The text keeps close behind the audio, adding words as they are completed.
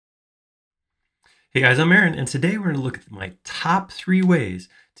Hey guys, I'm Aaron, and today we're going to look at my top 3 ways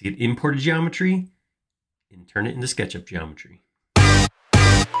to get imported geometry and turn it into SketchUp geometry.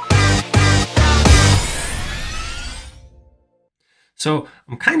 So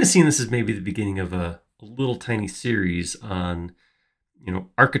I'm kind of seeing this as maybe the beginning of a little tiny series on,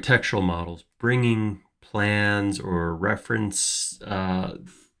 architectural models, bringing plans or reference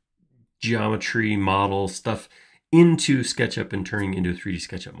geometry model stuff into SketchUp and turning into a 3D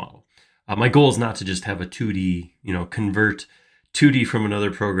SketchUp model. My goal is not to just have a 2D, convert 2D from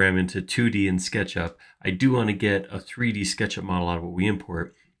another program into 2D in SketchUp. I do want to get a 3D SketchUp model out of what we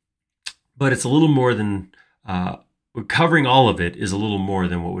import, but it's a little more than, covering all of it is a little more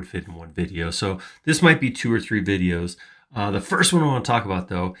than what would fit in one video. So this might be 2 or 3 videos. The first one I want to talk about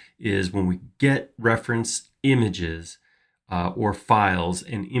though is when we get reference images or files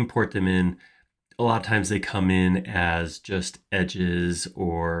and import them in, a lot of times they come in as just edges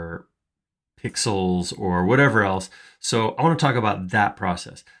or pixels or whatever else. So I want to talk about that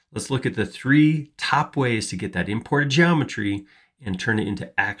process. Let's look at the 3 top ways to get that imported geometry and turn it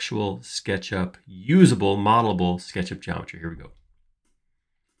into actual SketchUp, usable, modelable SketchUp geometry. Here we go.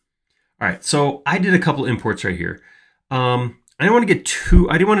 All right, so I did a couple imports right here. I didn't want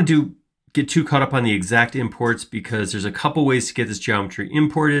to get too caught up on the exact imports because there's a couple ways to get this geometry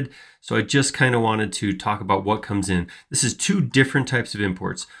imported. So I just kind of wanted to talk about what comes in. This is 2 different types of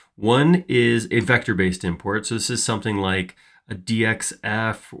imports. One is a vector-based import. So this is something like a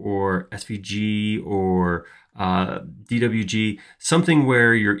DXF or SVG or DWG, something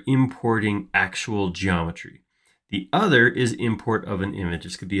where you're importing actual geometry. The other is import of an image.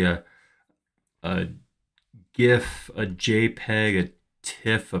 This could be a GIF, a JPEG, a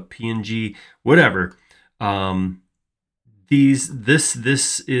TIFF, a PNG, whatever. This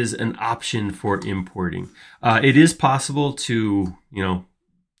is an option for importing. It is possible to,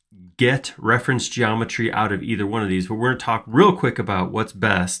 get reference geometry out of either one of these, but we're going to talk real quick about what's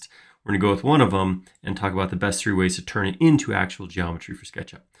best. We're going to go with one of them and talk about the best 3 ways to turn it into actual geometry for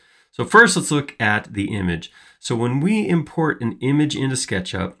SketchUp. So first, let's look at the image. So when we import an image into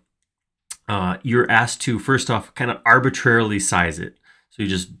SketchUp, you're asked to, first off, kind of arbitrarily size it. So you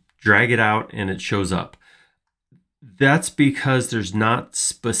just drag it out and it shows up. That's because there's not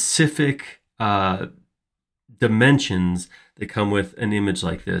specific dimensions that come with an image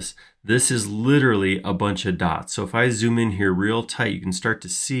like this. This is literally a bunch of dots. So if I zoom in here real tight, you can start to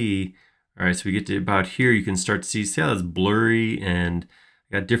see, all right, so we get to about here, you can start to see how that's blurry and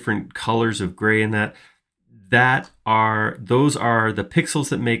got different colors of gray in that. Those are the pixels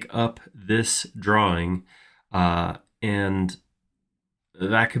that make up this drawing, and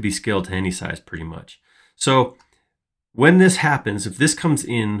that could be scaled to any size pretty much. So when this happens, if this comes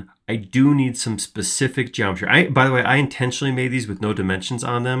in, I do need some specific geometry. By the way, I intentionally made these with no dimensions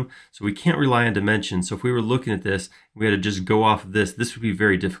on them, so we can't rely on dimensions. So if we were looking at this, we had to just go off of this would be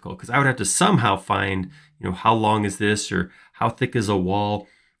very difficult because I would have to somehow find, how long is this or how thick is a wall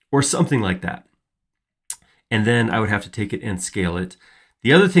or something like that. And then I would have to take it and scale it.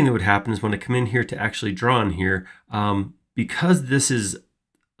 The other thing that would happen is when I come in here to actually draw in here, because this is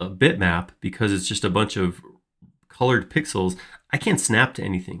a bitmap, because it's just a bunch of colored pixels, I can't snap to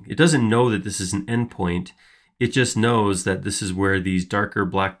anything. It doesn't know that this is an endpoint. It just knows that this is where these darker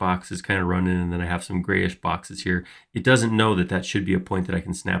black boxes kind of run in, and then I have some grayish boxes here. It doesn't know that that should be a point that I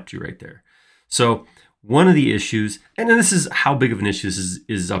can snap to right there. So one of the issues, and then this is how big of an issue this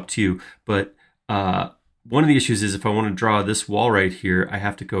is up to you, but one of the issues is if I want to draw this wall right here, I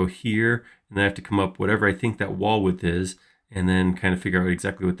have to go here, and then I have to come up whatever I think that wall width is, and then kind of figure out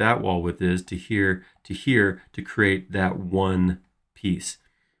exactly what that wall width is to here to create that one piece.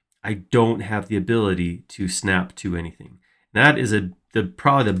 I don't have the ability to snap to anything. That is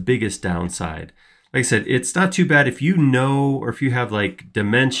probably the biggest downside. Like I said, it's not too bad if you know, or if you have like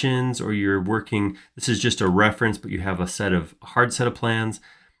dimensions, or you're working, this is just a reference, but you have a hard set of plans.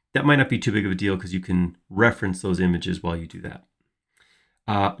 That might not be too big of a deal because you can reference those images while you do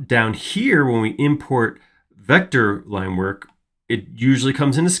that. Down here, when we import vector line work, it usually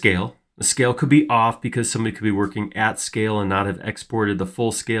comes into scale. The scale could be off because somebody could be working at scale and not have exported the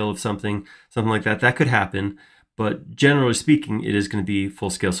full scale of something like that. That could happen, but generally speaking, it is going to be full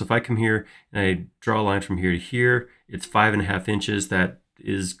scale. So if I come here and I draw a line from here to here, it's 5.5 inches. That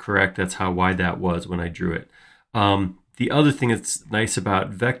is correct. That's how wide that was when I drew it. The other thing that's nice about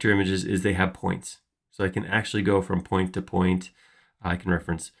vector images is they have points. So I can actually go from point to point. I can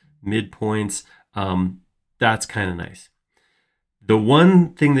reference midpoints. That's kind of nice. The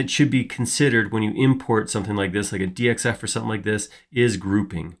one thing that should be considered when you import something like this, like a DXF or something like this, is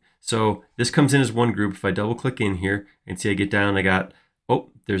grouping. So this comes in as one group. If I double click in here and see I get down, I got,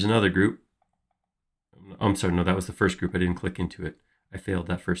 oh, there's another group. I'm sorry, no, that was the first group. I didn't click into it. I failed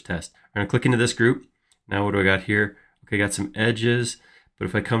that first test. I'm gonna click into this group. Now what do I got here? Okay, I got some edges, but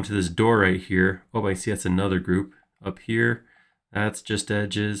if I come to this door right here, oh, I see that's another group. Up here, that's just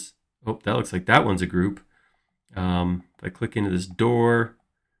edges. Oh, that looks like that one's a group. If I click into this door,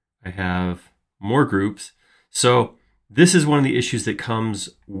 I have more groups. So this is one of the issues that comes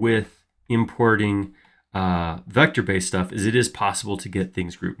with importing vector-based stuff, is it is possible to get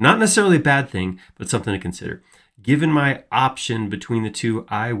things grouped. Not necessarily a bad thing, but something to consider. Given my option between the two,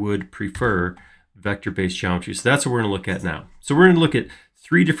 I would prefer vector-based geometry. So that's what we're going to look at now. So we're going to look at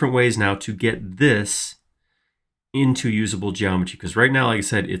 3 different ways now to get this into usable geometry. Because right now, like I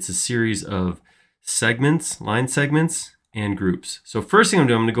said, it's a series of segments, line segments, and groups. So first thing I'm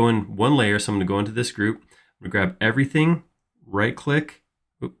going to go in one layer. So I'm going to go into this group. I'm going to grab everything, right click,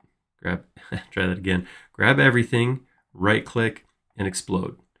 try that again. Grab everything, right click, and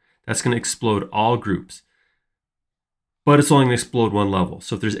explode. That's going to explode all groups. But it's only going to explode one level.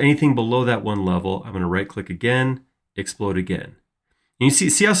 So if there's anything below that one level, I'm going to right click again, explode again. And you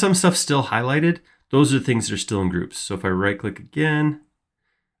see how some stuff's still highlighted? Those are the things that are still in groups. So if I right click again,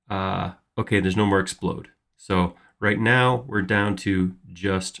 okay, there's no more explode. So right now we're down to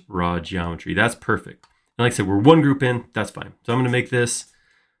just raw geometry. That's perfect. And like I said, we're one group in, that's fine. So I'm going to make this,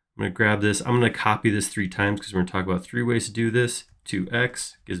 I'm going to grab this, I'm going to copy this 3 times because we're going to talk about 3 ways to do this.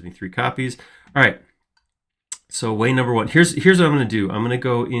 2x gives me 3 copies. All right. So way number 1, here's what I'm going to do. I'm going to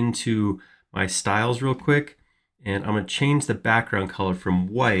go into my styles real quick, and I'm going to change the background color from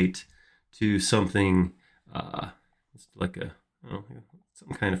white to something like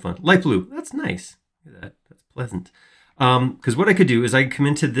something kind of fun. Light blue. That's nice. Look at that. That's pleasant. Because what I could do is I could come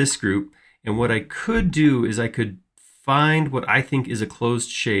into this group, and what I could do is I could find what I think is a closed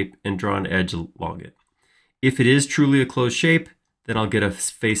shape and draw an edge along it. If it is truly a closed shape, then I'll get a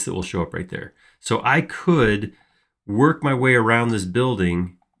face that will show up right there. So I could work my way around this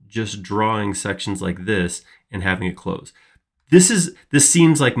building just drawing sections like this and having it close. This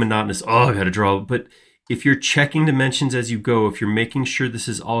seems like monotonous. Oh, I got to draw. But if you're checking dimensions as you go, if you're making sure this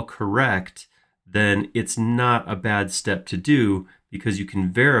is all correct, then it's not a bad step to do because you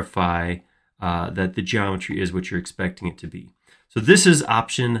can verify that the geometry is what you're expecting it to be. So this is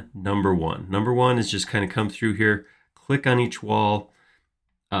option number 1. Number 1 is just kind of come through here, click on each wall,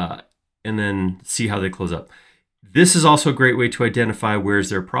 and then see how they close up. This is also a great way to identify where's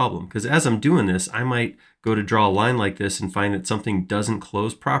their problem, because as I'm doing this, I might go to draw a line like this and find that something doesn't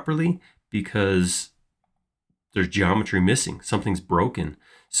close properly because there's geometry missing, something's broken.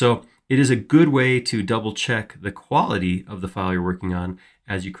 So it is a good way to double check the quality of the file you're working on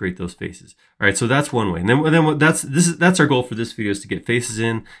as you create those faces. All right, so that's one way. And then that's our goal for this video, is to get faces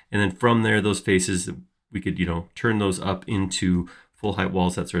in, and then from there, those faces, we could, turn those up into full height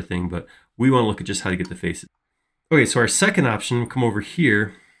walls, that sort of thing. But we want to look at just how to get the faces. Okay, so our second option, come over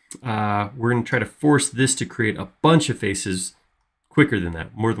here. We're going to try to force this to create a bunch of faces quicker than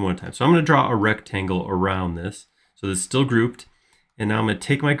that, more than one time. So I'm going to draw a rectangle around this. So this is still grouped. And now I'm going to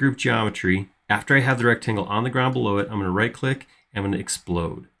take my group geometry. After I have the rectangle on the ground below it, I'm going to right click and I'm going to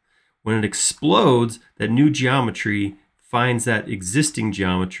explode. When it explodes, that new geometry finds that existing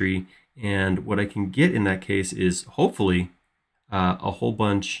geometry. And what I can get in that case is hopefully a whole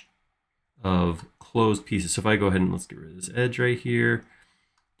bunch of closed pieces. So if I go ahead and let's get rid of this edge right here.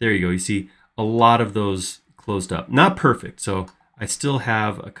 There you go. You see a lot of those closed up. Not perfect. So I still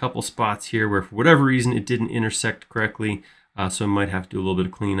have a couple spots here where for whatever reason it didn't intersect correctly. So I might have to do a little bit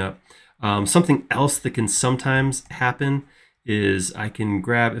of cleanup. Something else that can sometimes happen is I can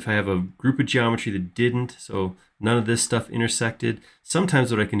grab, if I have a group of geometry that didn't, so none of this stuff intersected,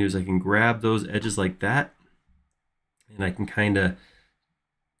 sometimes what I can do is I can grab those edges like that, and I can kind of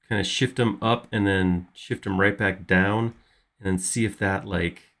shift them up and then shift them right back down, and then see if that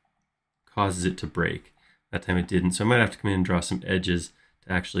causes it to break. That time it didn't, so I might have to come in and draw some edges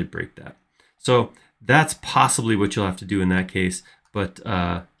to actually break that. So that's possibly what you'll have to do in that case, but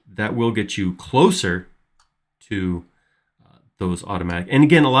that will get you closer to those automatic. And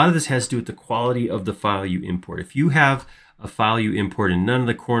again, a lot of this has to do with the quality of the file you import. If you have a file you import and none of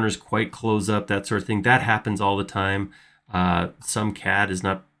the corners quite close up, that sort of thing, that happens all the time. Some CAD is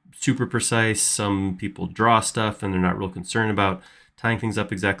not super precise. Some people draw stuff and they're not real concerned about tying things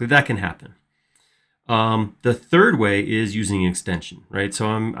up exactly. That can happen. The third way is using an extension, right? So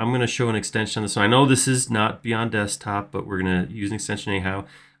I'm going to show an extension on this one. I know this is not beyond desktop, but we're going to use an extension anyhow.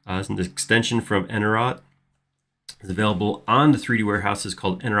 This is an extension from Enerot. It's available on the 3D Warehouse. It's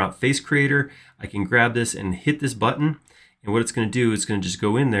called Enerot Face Creator. I can grab this and hit this button, and what it's going to do is it's going to just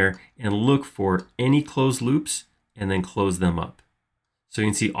go in there and look for any closed loops and then close them up. So you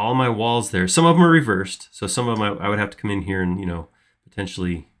can see all my walls there. Some of them are reversed. So some of them I would have to come in here and,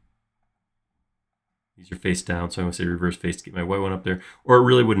 potentially, these are face down. So I'm gonna say reverse face to get my white one up there. Or it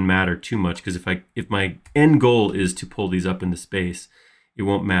really wouldn't matter too much, because if my end goal is to pull these up into space, it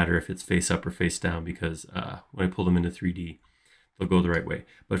won't matter if it's face up or face down, because when I pull them into 3D, they'll go the right way.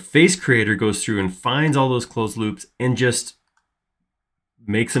 But Face Creator goes through and finds all those closed loops and just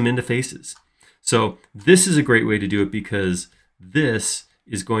makes them into faces. So this is a great way to do it, because this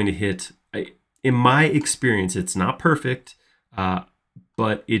is going to hit, in my experience, it's not perfect,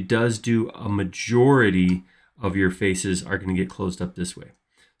 but it does do a majority of your faces are going to get closed up this way.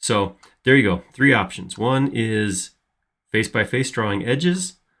 So there you go, 3 options. One is face by face drawing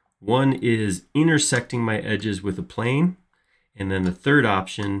edges. One is intersecting my edges with a plane. And then the third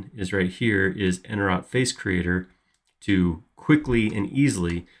option is right here, is enter out Face Creator to quickly and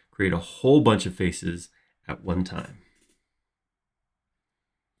easily create a whole bunch of faces at one time.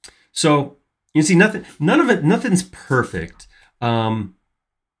 So you see, nothing's perfect. I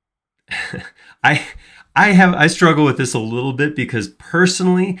struggle with this a little bit, because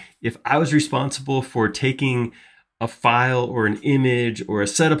personally, if I was responsible for taking a file or an image or a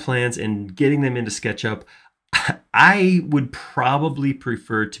set of plans and getting them into SketchUp, I would probably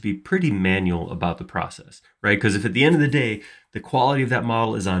prefer to be pretty manual about the process, right? Because if at the end of the day, the quality of that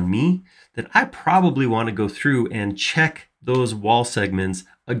model is on me, then I probably want to go through and check those wall segments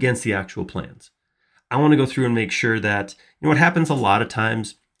against the actual plans. I want to go through and make sure that, what happens a lot of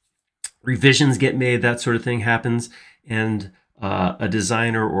times, revisions get made, that sort of thing happens, and a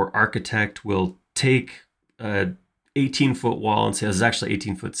designer or architect will take a 18-foot wall and say, this is actually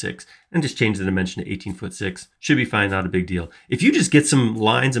 18'6", and just change the dimension to 18'6". Should be fine, not a big deal. If you just get some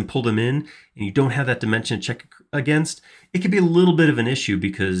lines and pull them in, and you don't have that dimension to check against, it could be a little bit of an issue,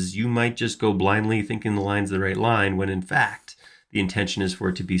 because you might just go blindly thinking the line's the right line, when in fact, the intention is for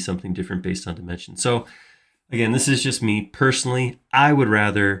it to be something different based on dimension. So again, this is just me personally. I would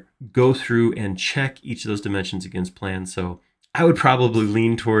rather go through and check each of those dimensions against plans. So I would probably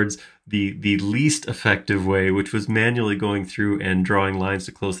lean towards the least effective way, which was manually going through and drawing lines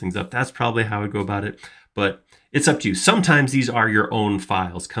to close things up. That's probably how I would go about it, but it's up to you. Sometimes these are your own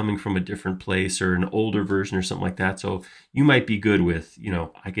files coming from a different place or an older version or something like that. So you might be good with,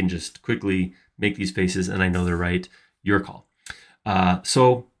 I can just quickly make these faces and I know they're right. Your call.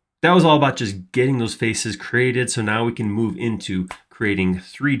 So that was all about just getting those faces created. So now we can move into creating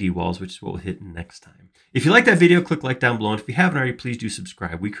 3D walls, which is what we'll hit next time. If you like that video, click like down below. And if you haven't already, please do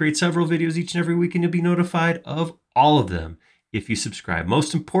subscribe. We create several videos each and every week, and you'll be notified of all of them if you subscribe.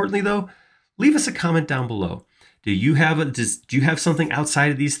 Most importantly though, leave us a comment down below. Do you have something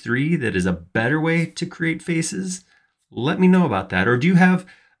outside of these 3 that is a better way to create faces? Let me know about that. Or do you have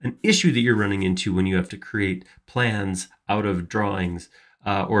an issue that you're running into when you have to create plans out of drawings,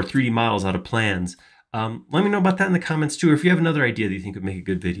 or 3D models out of plans? Let me know about that in the comments too. Or if you have another idea that you think would make a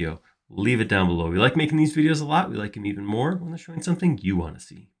good video, leave it down below. We like making these videos a lot. We like them even more when they're showing something you want to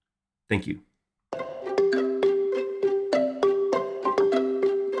see. Thank you.